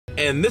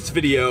In this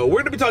video, we're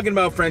going to be talking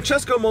about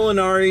Francesco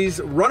Molinari's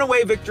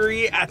runaway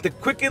victory at the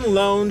Quicken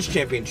Loans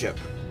Championship.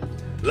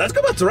 Let's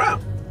go bounce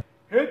around.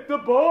 Hit the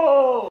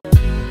ball!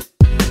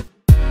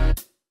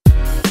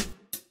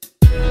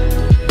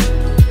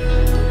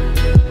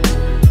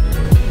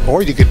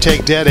 Or you could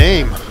take dead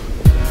aim.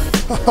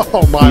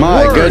 Oh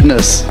my word.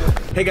 Goodness.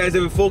 Hey guys, I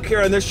have a full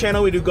care on this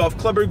channel. We do golf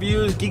club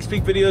reviews, geek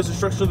speak videos,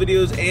 instructional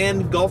videos,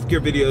 and golf gear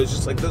videos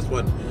just like this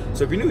one.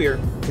 So if you're new here,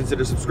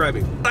 consider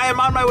subscribing. I am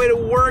on my way to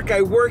work.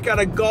 I work at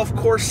a golf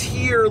course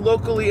here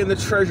locally in the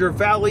Treasure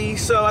Valley.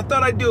 So I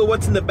thought I'd do a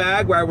what's in the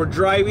bag while we're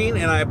driving,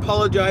 and I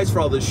apologize for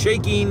all the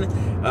shaking.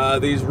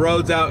 These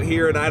roads out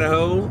here in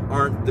Idaho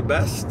aren't the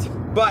best.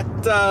 But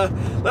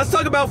let's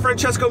talk about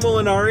Francesco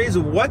Molinari's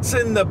what's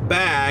in the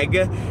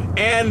bag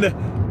and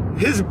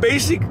his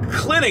basic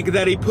clinic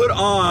that he put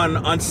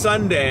on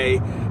Sunday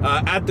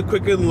at the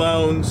Quicken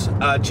Loans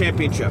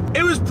Championship.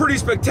 It was pretty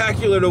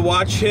spectacular to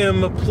watch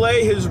him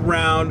play his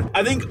round.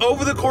 I think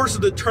over the course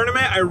of the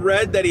tournament, I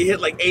read that he hit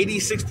like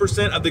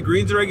 86% of the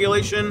greens in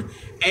regulation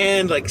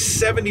and like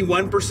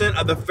 71%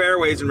 of the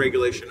fairways in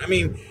regulation. I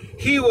mean,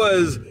 he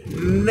was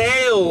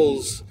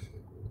nails.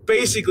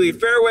 Basically,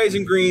 fairways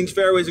and greens,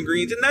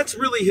 and that's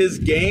really his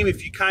game.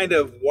 If you kind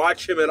of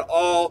watch him at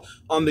all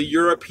on the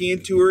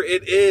European tour,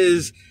 it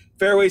is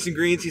fairways and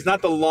greens. He's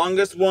not the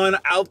longest one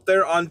out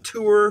there on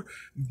tour,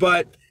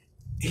 but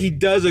he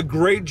does a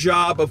great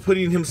job of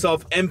putting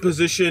himself in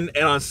position.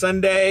 And on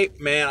Sunday,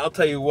 man, I'll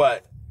tell you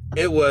what,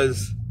 it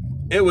was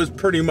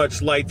pretty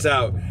much lights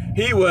out.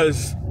 He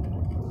was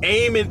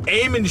aim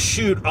and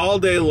shoot all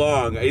day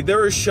long. There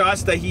were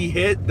shots that he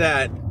hit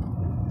that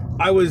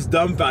I was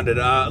dumbfounded.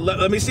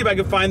 Let me see if I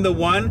can find the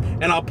one,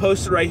 and I'll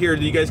post it right here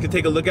so you guys can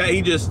take a look at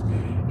it.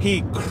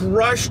 He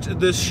crushed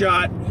this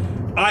shot.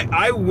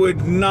 I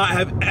would not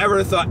have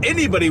ever thought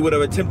anybody would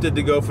have attempted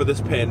to go for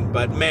this pin,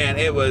 but man,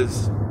 it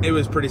was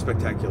pretty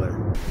spectacular.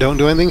 Don't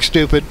do anything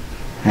stupid.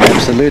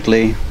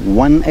 Absolutely.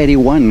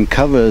 181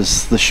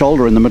 covers the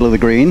shoulder in the middle of the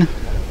green.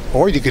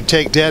 Or you could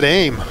take dead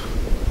aim.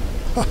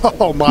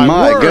 Oh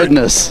my word.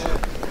 Goodness.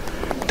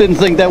 Didn't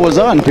think that was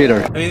on,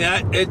 Peter. I mean,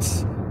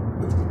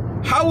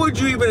 how would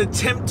you even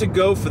attempt to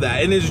go for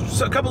that? And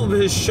a couple of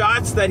his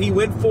shots that he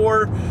went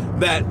for,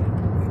 that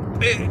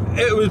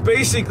it was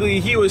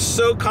basically, he was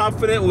so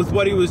confident with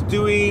what he was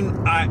doing.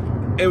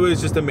 It was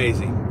just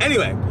amazing.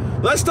 Anyway,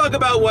 let's talk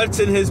about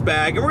what's in his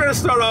bag. And we're going to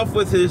start off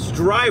with his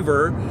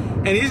driver.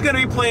 And he's going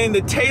to be playing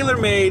the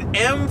TaylorMade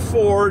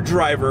M4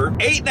 driver,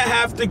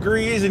 8.5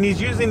 degrees, and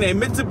he's using a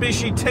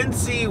Mitsubishi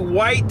Tensei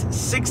White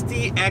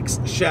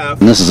 60X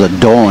shaft. And this is a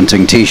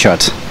daunting tee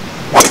shot.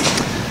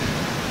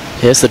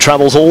 Yes, the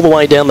trouble's all the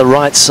way down the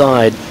right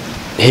side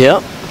here.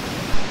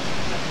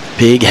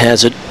 Big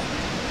hazard.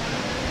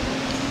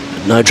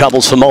 No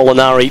troubles for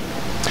Molinari.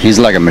 He's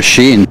like a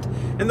machine.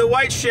 And the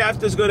white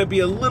shaft is going to be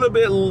a little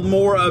bit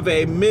more of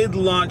a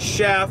mid-launch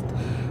shaft.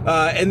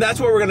 And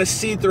that's what we're going to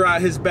see throughout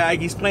his bag.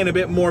 He's playing a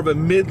bit more of a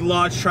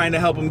mid-launch, trying to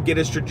help him get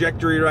his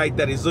trajectory right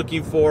that he's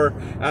looking for,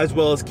 as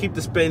well as keep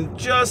the spin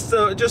just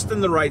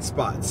in the right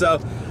spot. So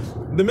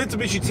the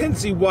Mitsubishi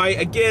Tensei White,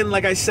 again,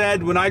 like I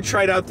said, when I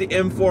tried out the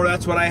M4,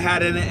 that's what I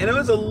had in it. And it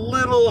was a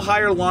little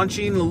higher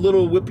launching, a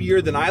little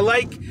whippier than I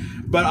like.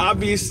 But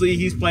obviously,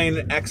 he's playing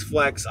an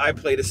X-Flex. I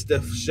played a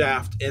stiff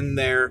shaft in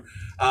there.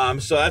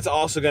 So that's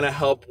also going to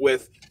help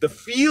with the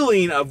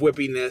feeling of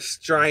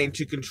whippiness, trying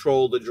to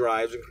control the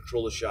drives and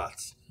control the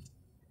shots.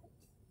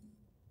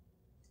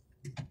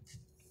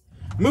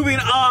 Moving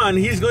on,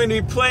 he's going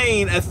to be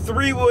playing a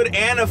 3-wood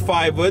and a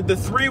 5-wood. The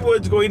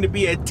 3-wood's going to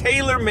be a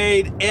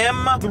TaylorMade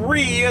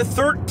M3,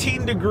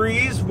 13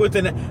 degrees with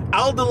an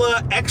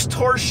Aldila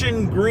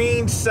X-Torsion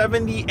Green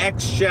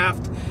 70X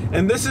shaft.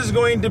 And this is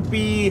going to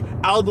be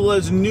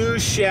Aldila's new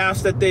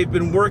shafts that they've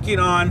been working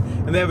on.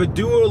 And they have a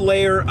dual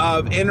layer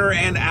of inner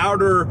and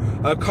outer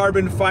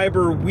carbon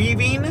fiber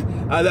weaving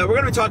that we're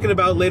going to be talking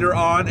about later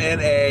on in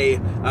a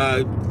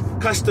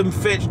custom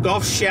fit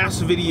golf shafts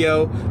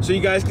video, so you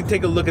guys can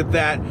take a look at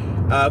that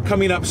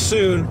coming up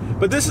soon.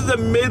 But this is a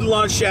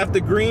mid-launch shaft.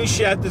 The green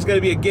shaft is going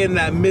to be, again,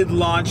 that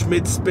mid-launch,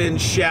 mid-spin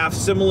shaft,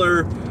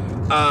 similar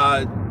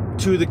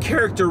to the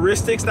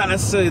characteristics, not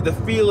necessarily the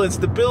feel and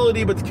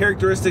stability, but the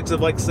characteristics of,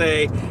 like,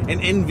 say,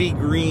 an NV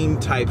Green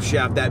type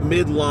shaft, that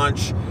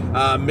mid-launch,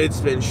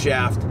 mid-spin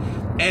shaft.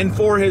 And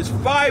for his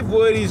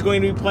 5-wood, he's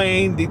going to be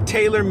playing the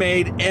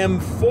TaylorMade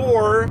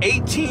M4,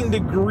 18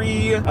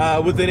 degree,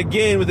 with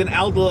an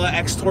Aldila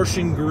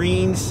X-Torsion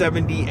Green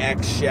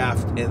 70X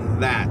shaft in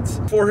that.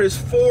 For his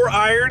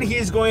 4-iron,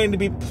 he's going to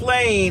be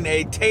playing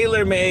a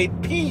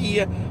TaylorMade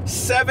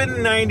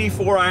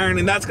P794 iron,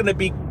 and that's going to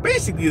be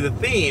basically the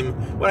theme.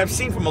 What I've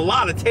seen from a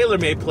lot of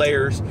TaylorMade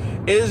players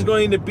is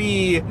going to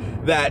be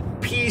that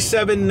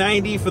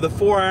P790 for the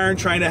 4-iron,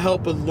 trying to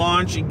help with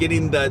launch and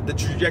getting the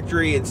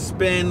trajectory and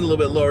spin, a little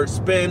bit lower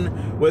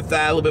spin with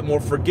that, a little bit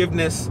more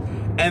forgiveness.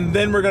 And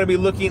then we're going to be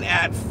looking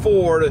at,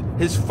 for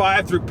his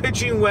 5-through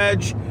pitching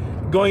wedge,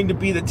 going to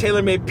be the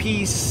TaylorMade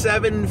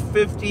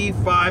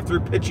P755 through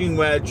pitching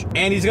wedge,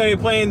 and he's going to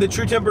be playing the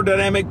True Temper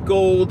Dynamic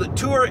Gold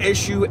Tour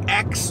Issue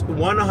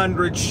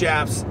X100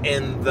 shafts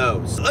in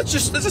those. Let's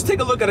just take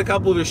a look at a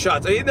couple of his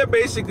shots. I mean, they're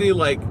basically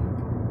like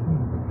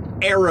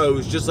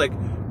arrows, just like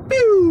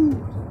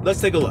pew. Let's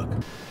take a look.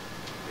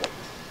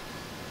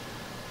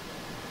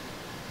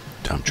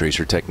 Tom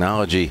Tracer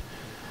technology,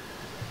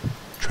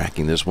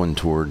 tracking this one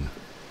toward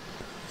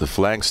the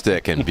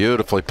flagstick, and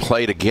beautifully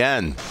played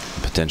again.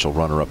 Potential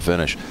runner-up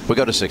finish. We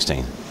go to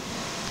 16.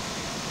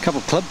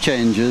 Couple club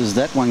changes.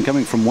 That one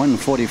coming from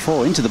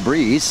 144 into the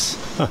breeze.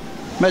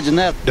 Imagine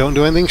that. Don't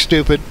do anything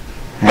stupid.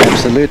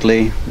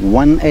 Absolutely.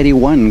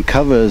 181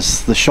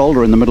 covers the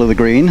shoulder in the middle of the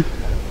green.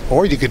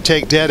 Or you could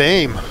take dead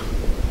aim.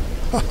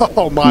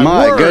 Oh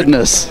my word.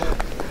 Goodness.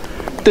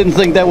 Didn't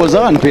think that was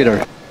on,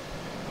 Peter.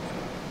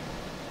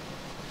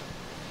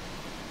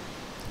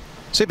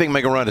 See if they can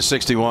make a run to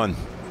 61.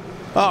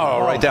 Oh,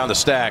 right down the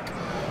stack.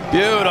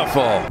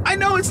 Beautiful. I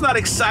know it's not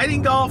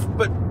exciting golf,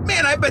 but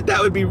man, I bet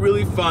that would be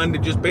really fun to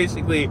just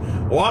basically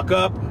walk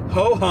up,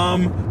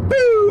 ho-hum,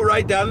 boo,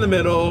 right down the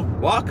middle,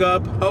 walk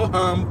up,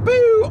 ho-hum,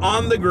 boo,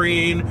 on the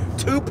green,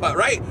 two putt,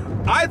 right?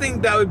 I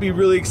think that would be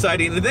really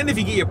exciting. And then if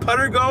you get your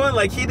putter going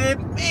like he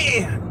did,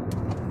 man,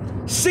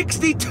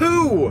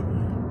 62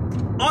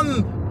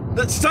 on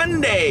the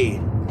Sunday.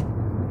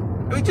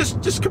 I mean,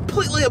 just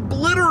completely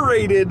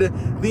obliterated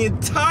the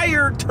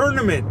entire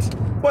tournament.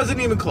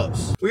 Wasn't even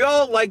close. We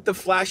all like the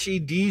flashy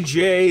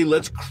DJ,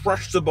 let's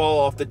crush the ball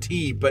off the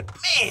tee, but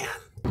man.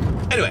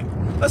 Anyway,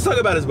 let's talk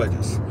about his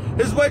wedges.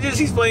 His wedges,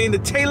 he's playing the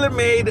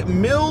TaylorMade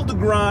milled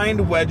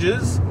grind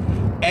wedges,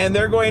 and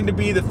they're going to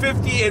be the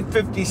 50 and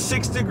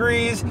 56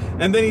 degrees,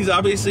 and then he's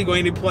obviously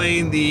going to be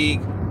playing the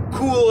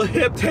cool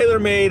hip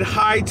TaylorMade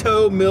high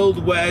toe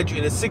milled wedge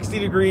in a 60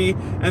 degree,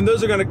 and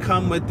those are going to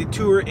come with the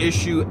Tour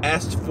Issue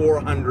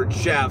S400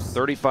 shafts.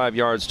 35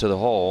 yards to the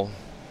hole.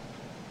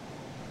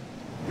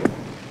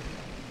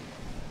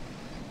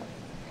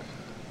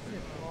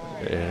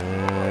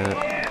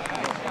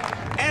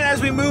 And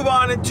as we move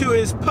on into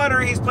his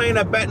putter, he's playing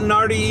a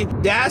Bettinardi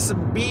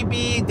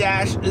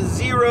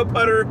BB-0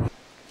 putter.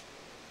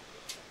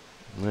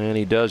 And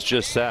he does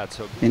just that.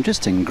 So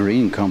Interesting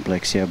green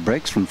complex here.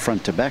 Breaks from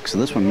front to back, so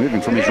this one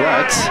moving from his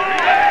right.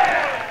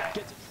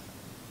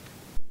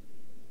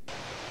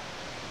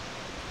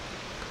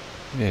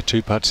 Yeah,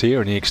 2 putts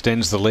here, and he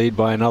extends the lead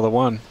by another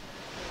one.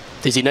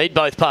 Does he need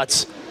both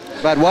putts?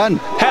 Bad one.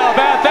 How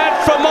about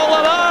that from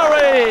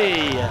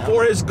Molinari?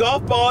 For his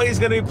golf ball, he's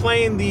going to be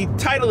playing the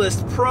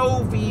Titleist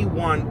Pro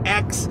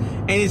V1X,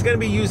 and he's going to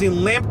be using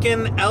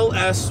Lampkin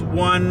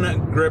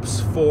LS1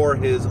 grips for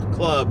his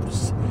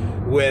clubs,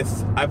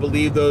 with, I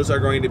believe those are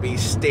going to be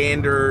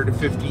standard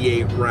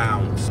 58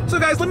 rounds. So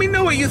guys, let me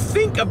know what you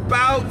think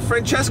about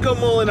Francesco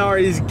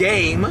Molinari's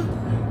game,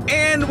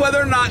 and whether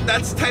or not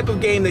that's the type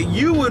of game that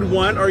you would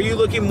want. Or are you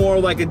looking more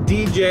like a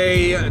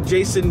DJ,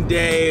 Jason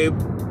Day,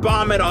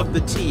 bomb it off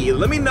the tee?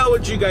 Let me know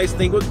what you guys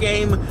think. What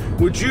game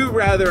would you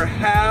rather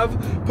have?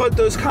 Put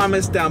those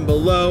comments down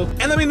below.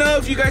 And let me know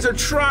if you guys are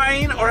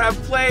trying or have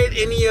played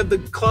any of the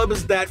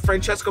clubs that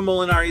Francesco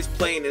Molinari is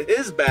playing in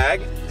his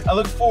bag. I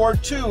look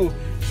forward to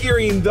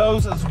hearing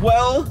those as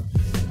well.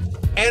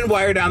 And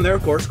while you're down there,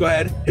 of course, go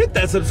ahead, hit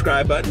that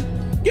subscribe button.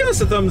 Give us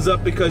a thumbs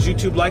up because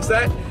YouTube likes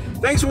that.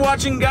 Thanks for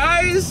watching,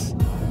 guys,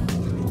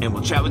 and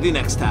we'll chat with you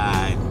next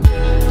time.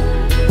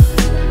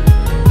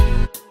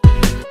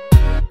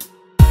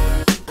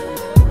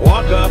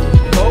 Walk up.